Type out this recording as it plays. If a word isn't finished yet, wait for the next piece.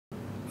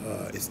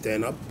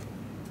stand up,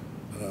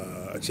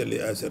 actually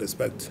as a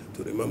respect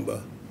to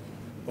remember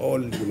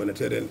all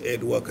humanitarian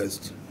aid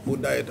workers who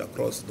died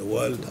across the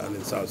world and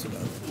in South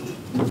Sudan.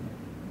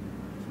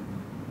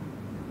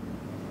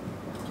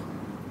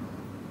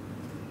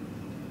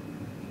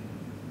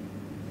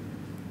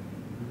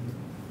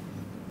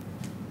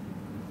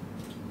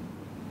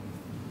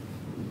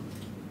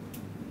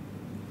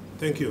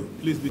 Thank you.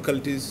 Please,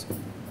 difficulties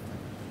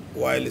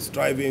while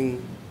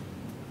striving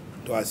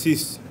to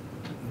assist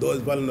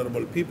those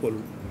vulnerable people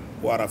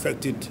who are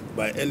affected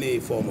by any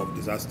form of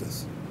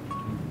disasters.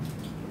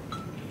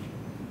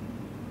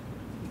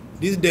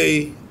 This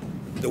day,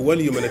 the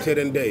World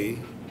Humanitarian Day,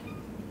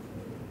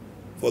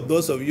 for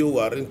those of you who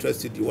are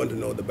interested, you want to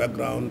know the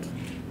background,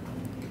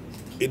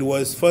 it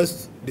was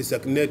first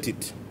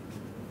designated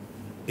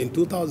in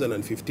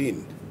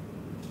 2015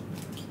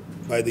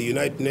 by the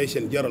United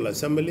Nations General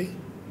Assembly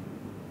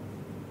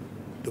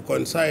to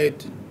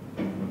coincide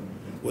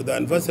with the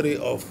anniversary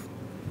of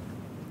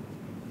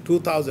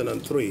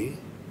 2003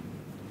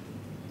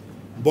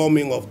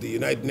 bombing of the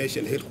United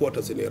Nations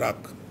headquarters in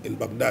Iraq, in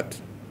Baghdad,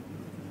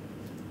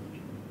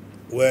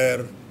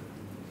 where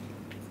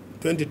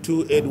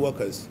 22 aid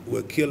workers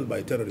were killed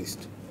by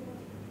terrorists.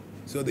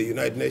 So the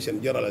United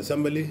Nations General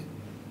Assembly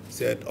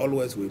said,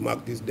 always we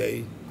mark this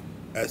day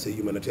as a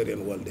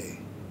humanitarian World Day.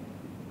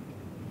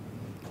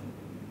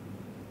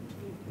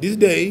 This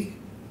day,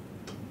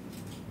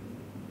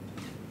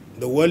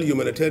 the World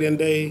Humanitarian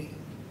Day,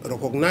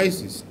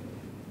 recognizes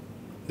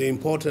the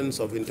importance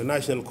of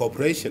international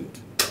cooperation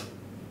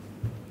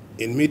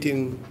in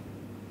meeting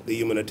the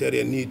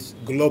humanitarian needs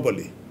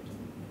globally.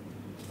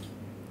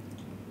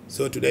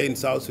 So today in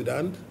South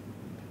Sudan,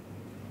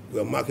 we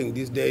are marking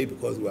this day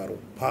because we are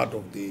part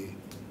of the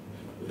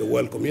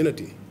world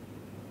community.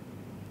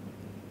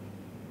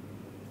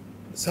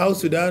 South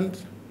Sudan,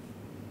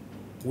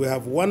 we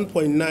have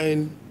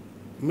 1.9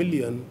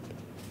 million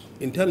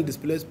internally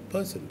displaced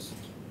persons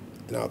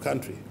in our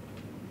country.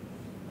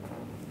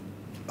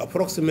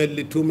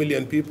 Approximately 2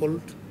 million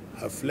people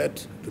have fled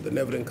to the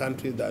neighboring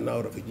countries that are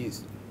now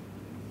refugees.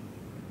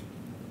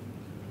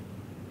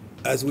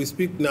 As we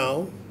speak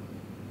now,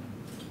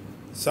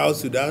 South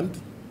Sudan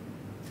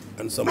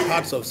and some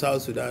parts of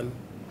South Sudan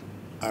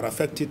are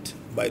affected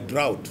by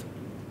drought,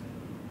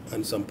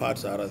 and some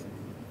parts are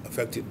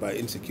affected by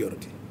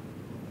insecurity.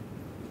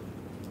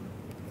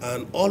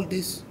 And all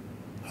this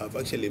have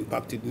actually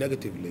impacted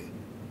negatively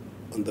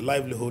on the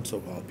livelihoods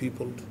of our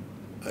people,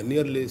 and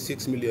nearly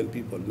 6 million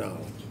people now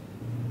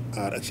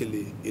are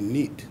actually in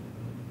need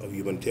of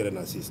humanitarian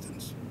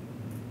assistance.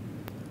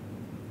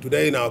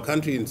 Today in our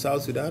country, in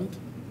South Sudan,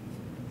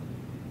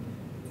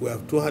 we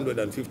have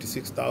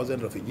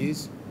 256,000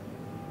 refugees,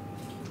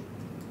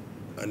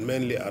 and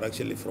mainly are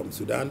actually from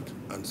Sudan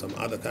and some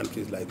other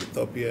countries like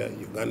Ethiopia,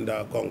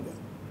 Uganda, Congo.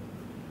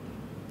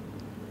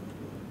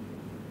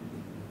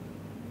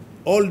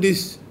 All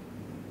these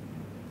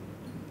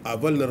are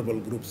vulnerable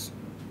groups.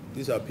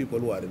 These are people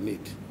who are in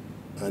need,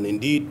 and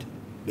indeed,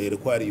 they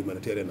require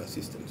humanitarian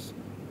assistance.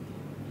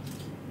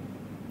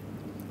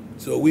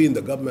 So we in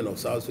the government of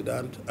South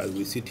Sudan, as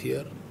we sit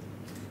here,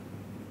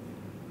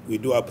 we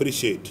do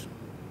appreciate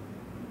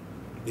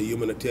the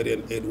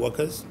humanitarian aid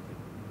workers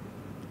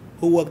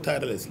who work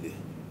tirelessly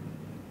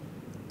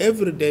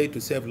every day to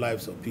save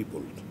lives of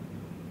people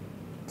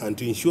and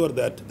to ensure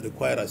that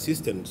required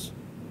assistance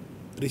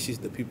reaches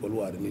the people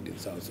who are in need in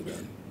South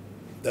Sudan.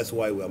 That's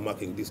why we are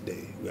marking this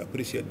day. We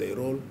appreciate their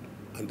role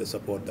and the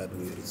support that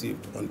we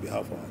received on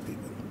behalf of our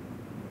people.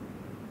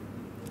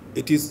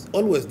 It is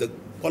always the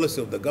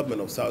policy of the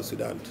government of South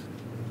Sudan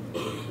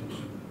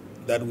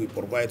that we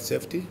provide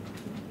safety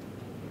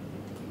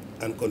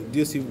and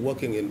conducive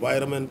working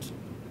environment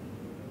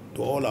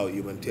to all our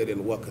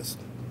humanitarian workers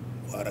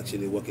who are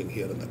actually working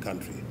here in the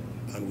country,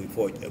 and we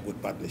forge a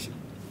good partnership.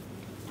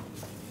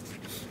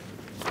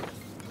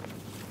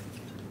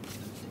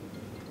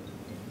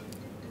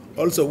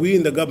 Also, we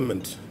in the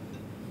government,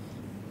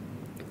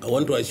 I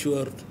want to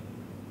assure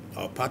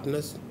our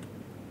partners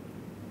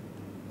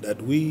that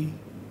we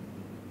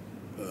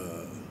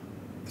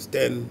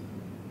stand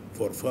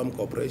for firm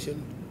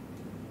cooperation,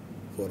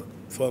 for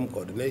firm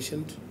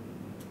coordination,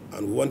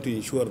 and we want to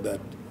ensure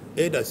that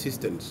aid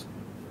assistance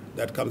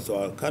that comes to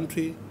our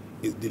country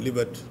is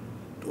delivered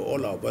to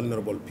all our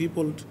vulnerable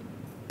people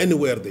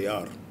anywhere they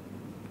are.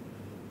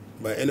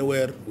 By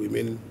anywhere, we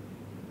mean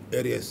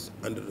areas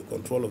under the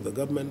control of the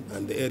government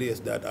and the areas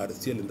that are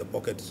still in the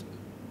pockets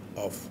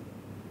of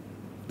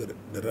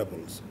the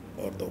rebels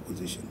or the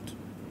opposition.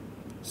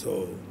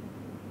 So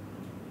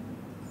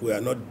we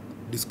are not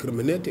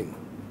discriminating.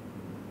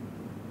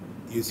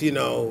 You see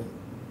now,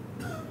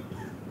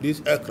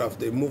 these aircraft,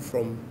 they move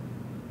from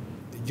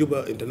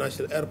Juba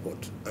International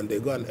Airport and they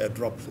go and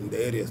airdrop in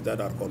the areas that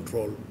are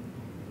controlled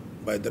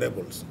by the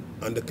rebels.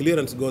 And the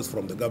clearance goes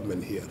from the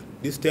government here.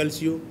 This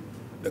tells you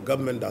the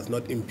government does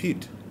not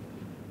impede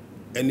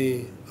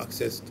any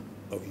access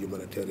of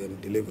humanitarian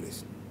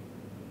deliveries.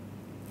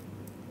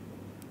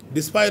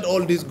 Despite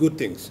all these good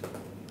things,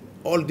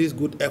 all these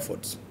good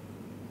efforts,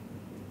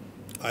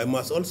 I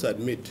must also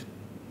admit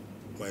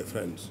my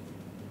friends,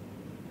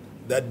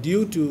 that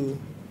due to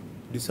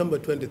December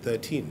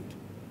 2013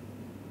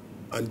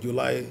 and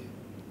July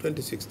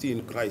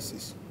 2016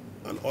 crisis,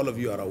 and all of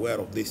you are aware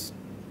of this,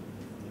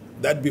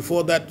 that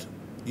before that,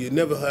 you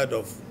never heard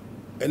of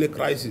any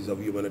crisis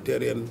of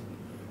humanitarian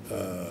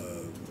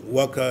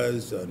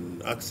workers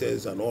and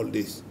access and all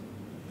this.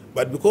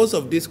 But because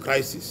of this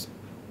crisis,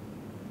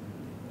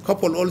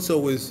 coupled also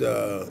with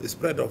the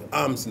spread of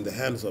arms in the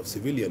hands of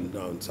civilians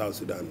now in South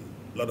Sudan,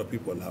 a lot of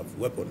people have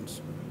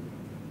weapons.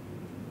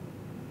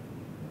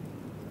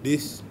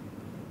 This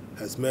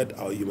has made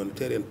our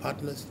humanitarian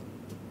partners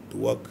to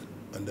work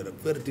under a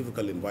very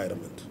difficult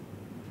environment,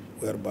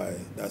 whereby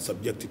they are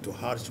subjected to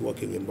harsh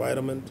working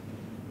environment,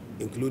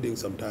 including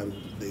sometimes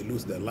they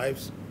lose their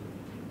lives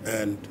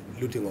and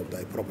looting of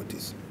their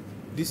properties.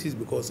 This is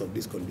because of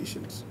these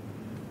conditions.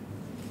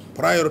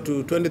 Prior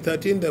to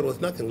 2013, there was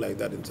nothing like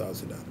that in South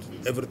Sudan.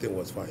 Everything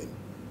was fine.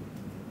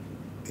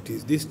 It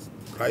is this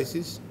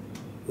crisis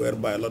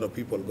whereby a lot of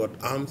people got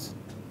arms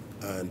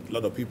and a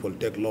lot of people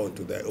take law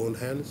into their own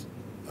hands,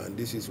 and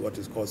this is what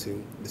is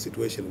causing the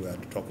situation we are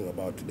talking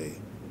about today.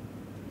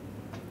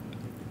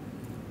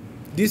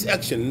 These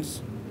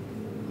actions,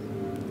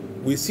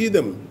 we see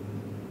them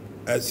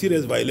as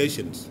serious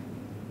violations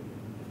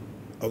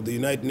of the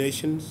United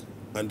Nations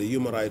and the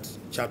human rights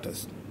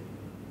charters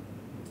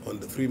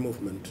on the free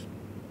movement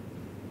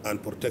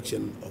and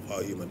protection of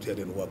our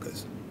humanitarian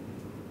workers.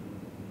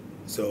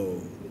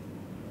 So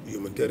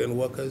humanitarian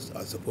workers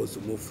are supposed to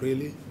move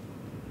freely,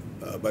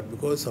 but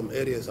because some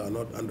areas are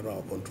not under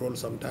our control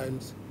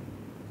sometimes,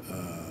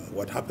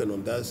 what happened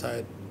on that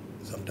side,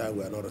 sometimes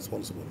we are not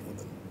responsible for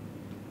them.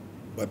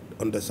 But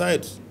on the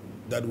sides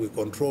that we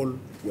control,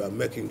 we are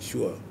making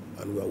sure,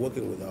 and we are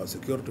working with our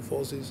security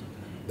forces,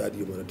 that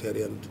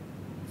humanitarian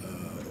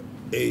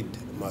aid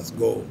must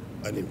go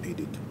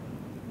unimpeded.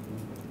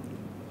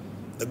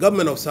 The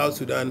government of South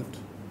Sudan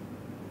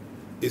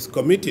is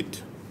committed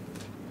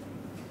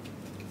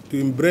to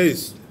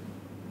embrace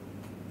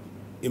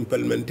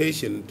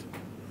implementation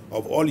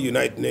of all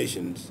United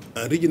Nations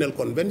and regional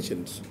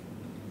conventions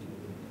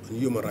on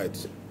human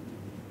rights.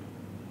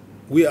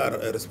 We are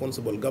a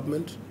responsible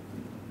government,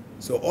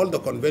 so all the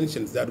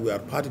conventions that we are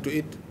party to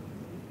it,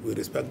 we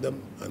respect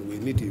them and we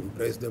need to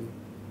embrace them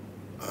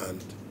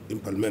and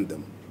implement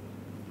them.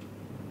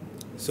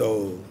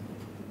 So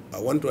I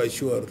want to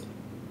assure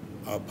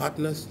our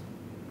partners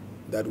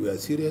that we are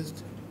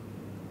serious,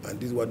 and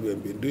this is what we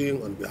have been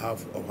doing on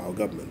behalf of our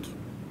government.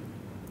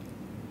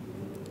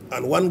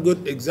 And one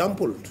good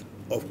example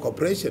of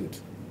cooperation,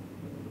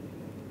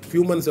 a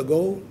few months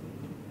ago,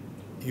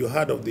 you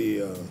heard of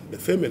the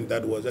famine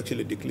that was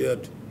actually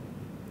declared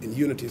in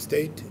Unity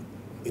State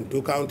in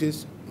 2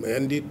 counties,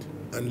 MHADM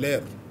and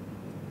Lair.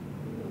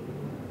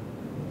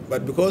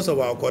 But because of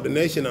our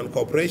coordination and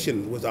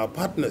cooperation with our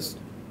partners,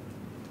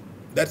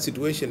 that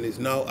situation is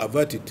now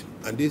averted,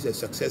 and this is a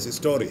success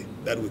story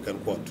that we can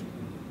quote.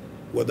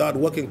 Without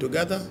working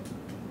together,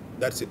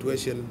 that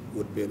situation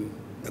would have been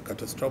a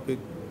catastrophic,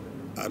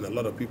 and a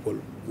lot of people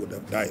would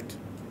have died.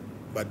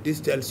 But this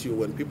tells you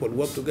when people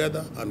work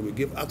together and we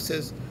give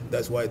access,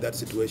 that's why that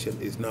situation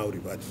is now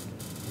reverted.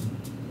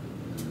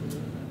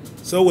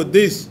 So with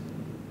this,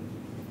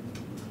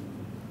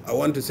 I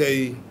want to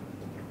say,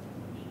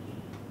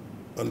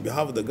 on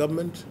behalf of the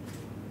government,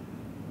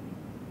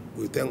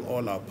 we thank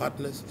all our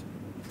partners,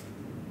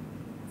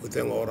 we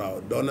thank all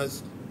our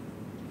donors,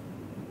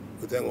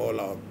 we thank all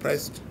our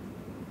press,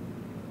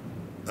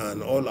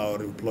 and all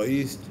our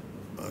employees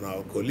and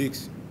our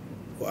colleagues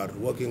who are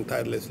working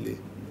tirelessly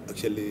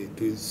actually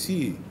to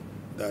see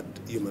that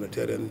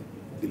humanitarian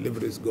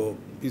deliveries go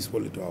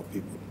peacefully to our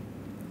people.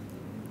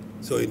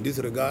 So in this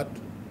regard,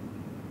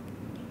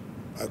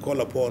 I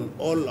call upon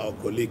all our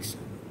colleagues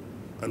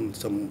and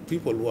some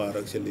people who are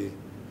actually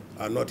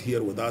not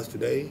here with us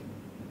today,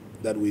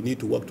 that we need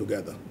to work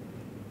together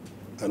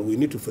and we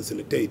need to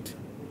facilitate,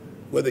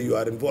 whether you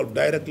are involved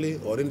directly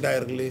or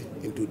indirectly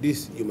into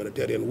this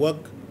humanitarian work.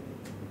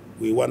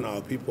 We want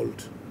our people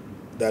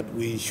that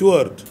we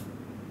ensured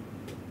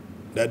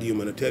that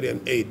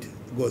humanitarian aid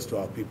goes to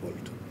our people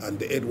and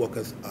the aid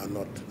workers are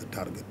not a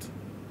target.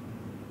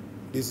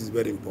 This is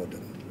very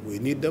important. We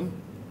need them.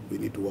 We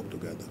need to work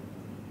together.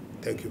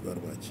 Thank you very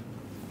much.